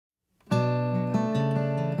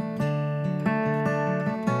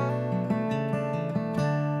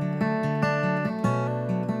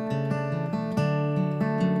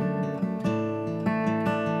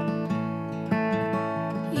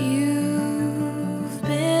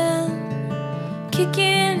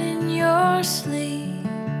kicking in your sleep,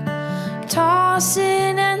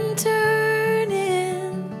 tossing and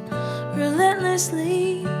turning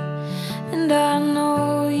relentlessly. And I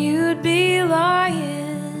know you'd be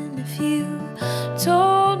lying if you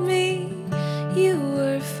told me you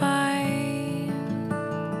were fine.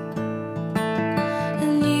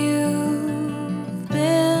 And you've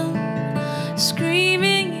been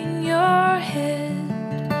screaming in your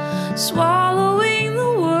head, swallowing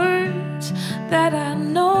the words that I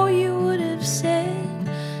know you would have said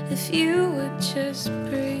if you would just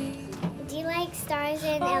breathe. Do you like stars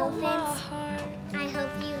and elephants? I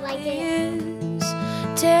hope you like it. Is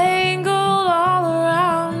tangled all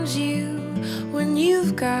around you when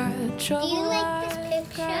you've got trouble. Do you like this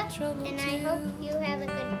picture? And I hope you have a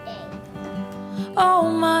good day. Oh,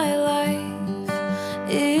 my life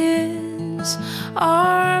is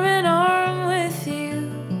arm in arm with you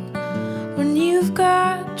when you've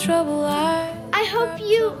got trouble. I hope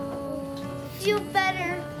you feel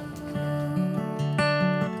better.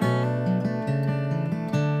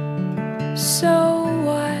 So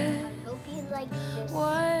what? Hope you like this.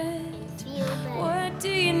 Feel better. What do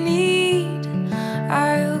you need?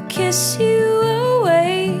 I'll kiss you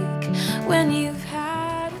awake when you've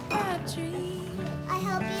had a bad dream. I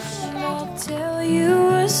hope you feel I'll better. tell you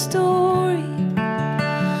a story,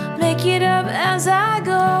 make it up as I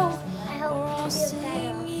go, I or hope I'll you feel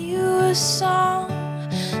better. sing you a song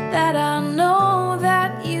that I know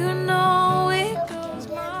that you know. It goes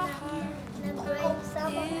my heart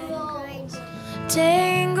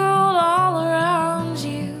tangled all around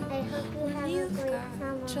you. I hope you have a You've great got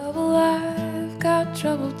summer. trouble, I've got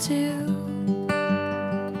trouble too.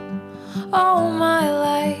 Oh, my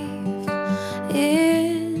life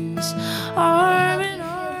is arm in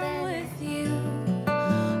arm with you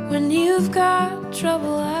when you've got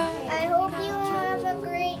trouble. I hope you have a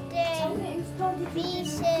great day. Be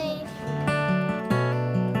safe.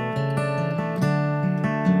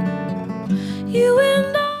 You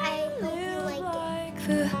and I hope you live like like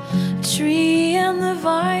the tree and the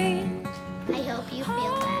vine. I hope you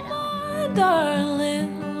feel better. My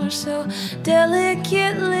darling, we're so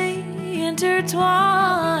delicately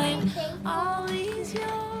intertwined. All these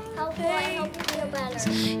young I hope you feel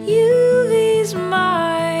better. you ease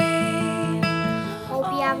mine.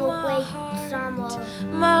 Hope you have a great summer.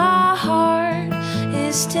 My heart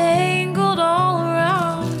is tangled all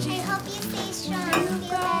around I you. hope you stay strong. Feel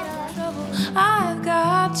better. Trouble, I've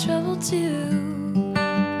got trouble too.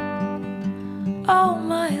 Oh,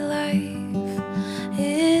 my life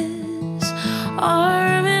is arm